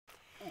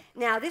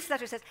Now, this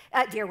letter says,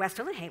 Dear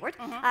Westdal Hayward,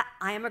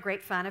 I am a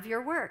great fan of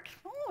your work.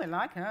 Oh, I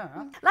like her.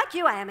 Like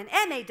you, I am an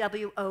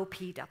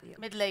MAWOPW.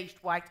 Middle-aged,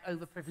 white,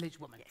 overprivileged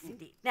woman. Yes,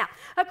 indeed. Now,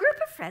 a group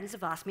of friends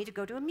have asked me to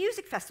go to a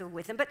music festival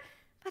with them, but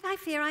I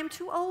fear I'm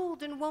too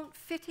old and won't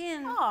fit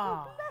in.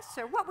 Oh, bless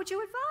her. What would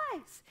you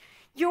advise?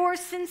 Yours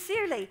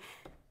sincerely,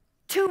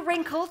 too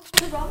wrinkled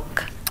to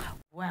rock.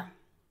 Well,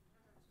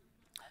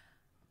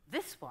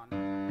 this one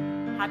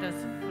had us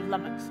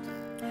flummoxed.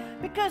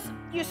 Because,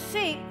 you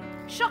see,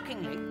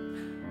 shockingly,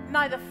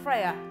 neither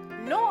Freya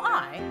nor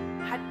I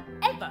had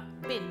ever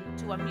been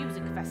to a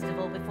music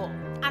festival before.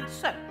 And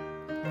so,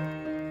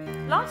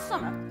 last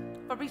summer,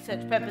 for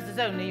research purposes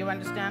only, you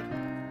understand,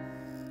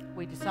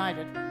 we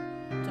decided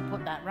to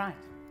put that right.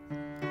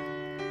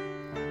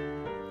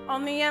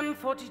 On the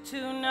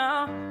M42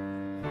 now,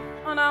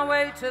 on our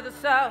way to the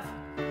south,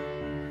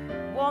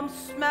 warm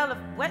smell of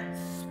wet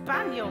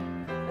spaniel.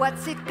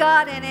 What's it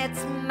got in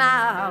its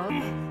mouth?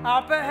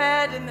 Up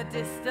ahead in the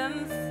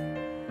distance,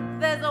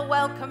 there's a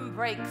welcome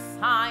break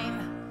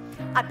sign.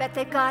 I bet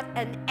they've got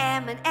an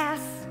M and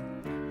S,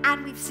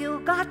 and we've still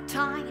got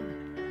time.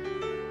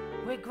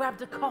 We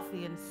grabbed a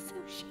coffee and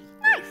sushi.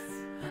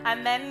 Nice.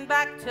 And then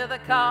back to the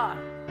car.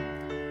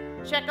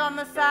 Check on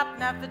the sat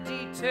nav for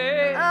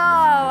details.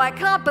 Oh, I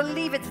can't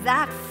believe it's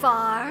that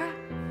far.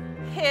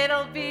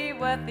 It'll be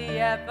worth the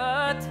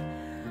effort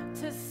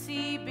to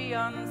see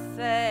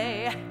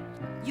Beyonce.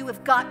 You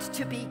have got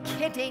to be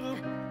kidding.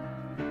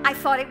 I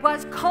thought it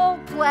was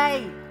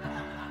Coldplay.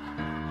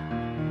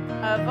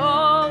 Of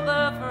all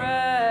the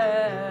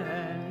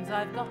friends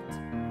I've got,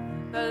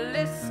 the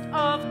list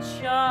of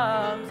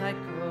charms I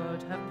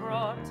could have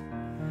brought,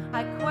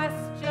 I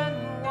question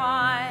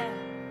why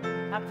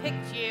I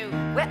picked you.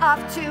 We're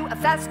off to a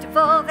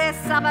festival this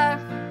summer.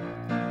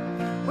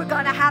 We're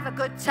gonna have a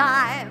good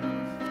time.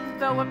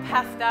 Though we're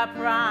past our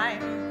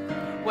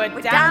prime,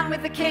 we're down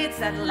with the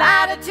kids at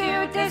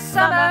Latitude this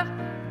summer.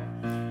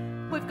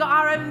 We've got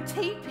our own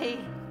teepee.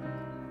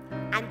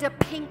 And a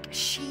pink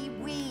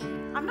Shewee.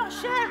 I'm not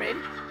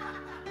sharing.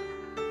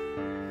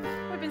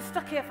 We've been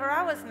stuck here for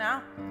hours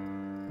now.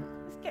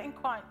 It's getting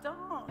quite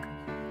dark.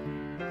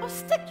 Oh,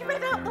 stick your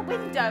head out the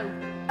window.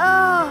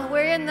 Oh,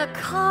 we're in the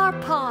car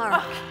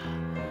park. Oh.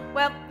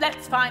 Well,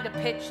 let's find a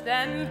pitch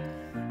then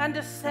and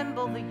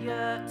assemble the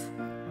yurt.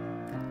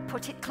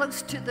 Put it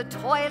close to the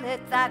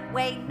toilet, that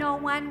way no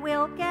one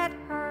will get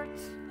hurt.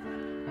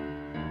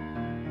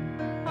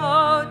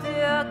 Oh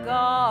dear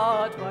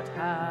God, what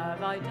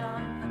have I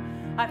done?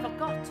 I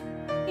forgot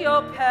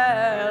your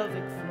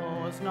pelvic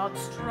floor's not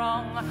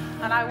strong,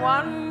 and I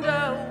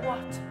wonder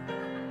what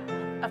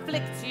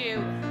afflicts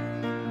you.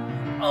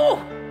 Oh!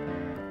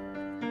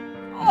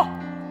 Oh!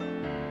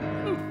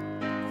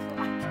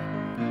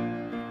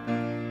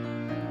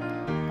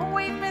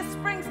 We've Miss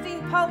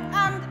Springsteen, Pulp,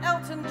 and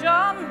Elton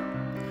John.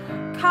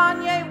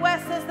 Kanye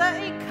West says that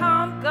he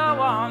can't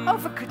go on. Oh,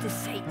 for goodness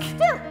sake.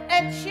 Still,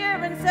 Ed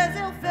Sheeran says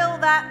he'll fill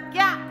that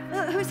gap.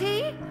 Who's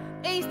he?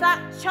 He's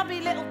that chubby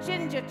little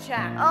ginger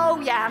chap. Oh,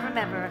 yeah, I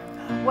remember.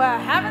 We're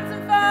having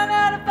some fun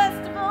at a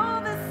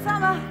festival this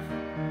summer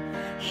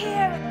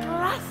here at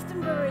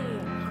Glastonbury.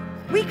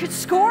 We could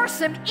score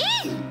some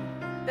E!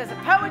 There's a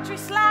poetry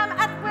slam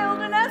at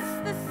Wilderness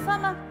this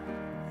summer.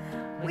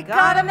 We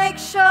gotta make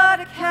sure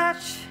to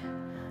catch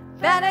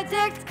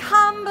Benedict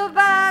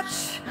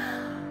Cumberbatch.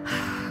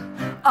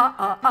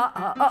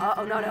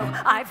 Oh, no,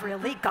 I've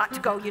really got to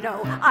go, you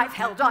know. I've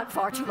held on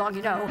far too long,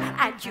 you know,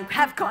 and you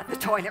have got the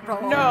toilet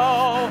roll.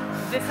 No,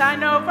 this I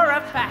know for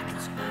a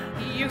fact.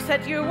 You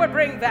said you would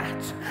bring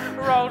that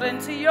rolled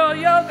into your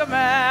yoga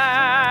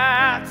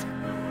mat.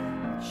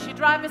 She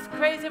drives us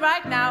crazy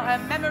right now. Her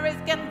memory's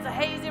getting so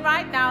hazy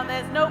right now.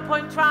 There's no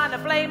point trying to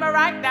blame her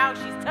right now.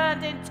 She's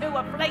turned into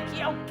a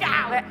flaky old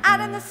cow. We're out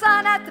in the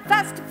sun at the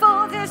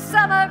festival this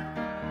summer.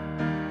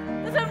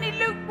 There's only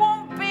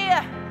lukewarm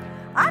beer.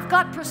 I've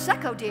got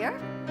prosecco, dear.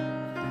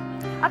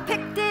 I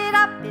picked it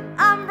up in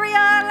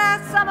Umbria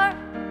last summer.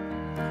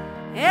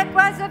 It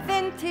was a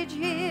vintage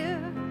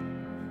year.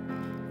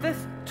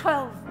 There's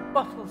 12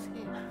 bottles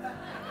here.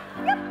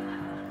 Yep.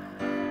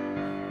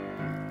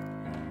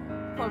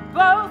 We're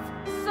both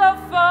so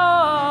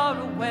far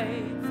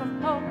away from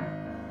home,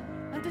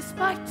 and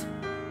despite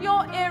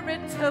your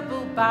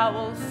irritable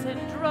bowel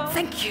syndrome,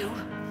 thank you.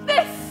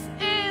 This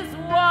is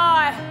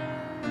why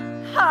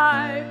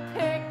I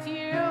picked you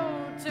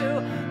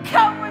to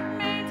come with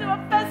me to a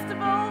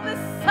festival this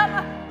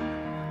summer.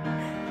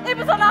 It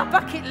was on our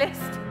bucket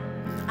list.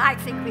 I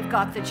think we've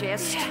got the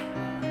gist. Yeah.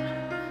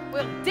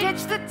 We'll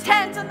ditch the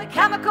tent and the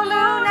chemical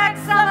loo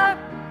next summer.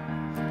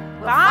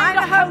 We'll find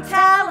a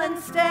hotel and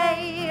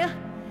stay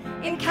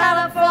in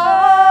California.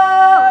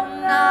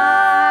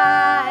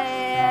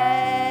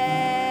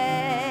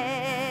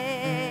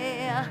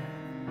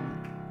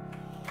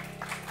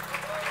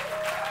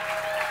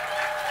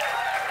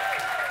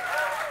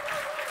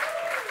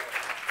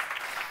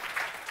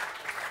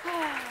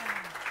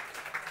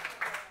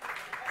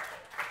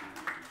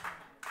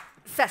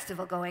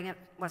 Festival going, it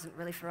wasn't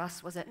really for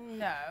us, was it?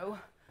 No.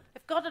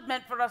 If God had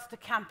meant for us to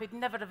camp, he'd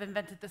never have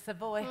invented the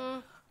Savoy.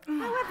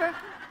 However,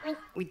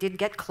 we did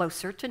get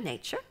closer to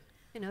nature.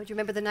 You know, do you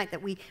remember the night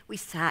that we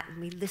sat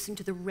and we listened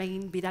to the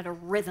rain beat out a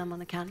rhythm on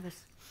the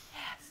canvas?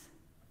 Yes.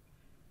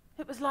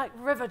 It was like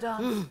river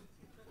dance.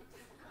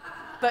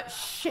 But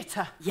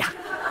shitter. Yeah.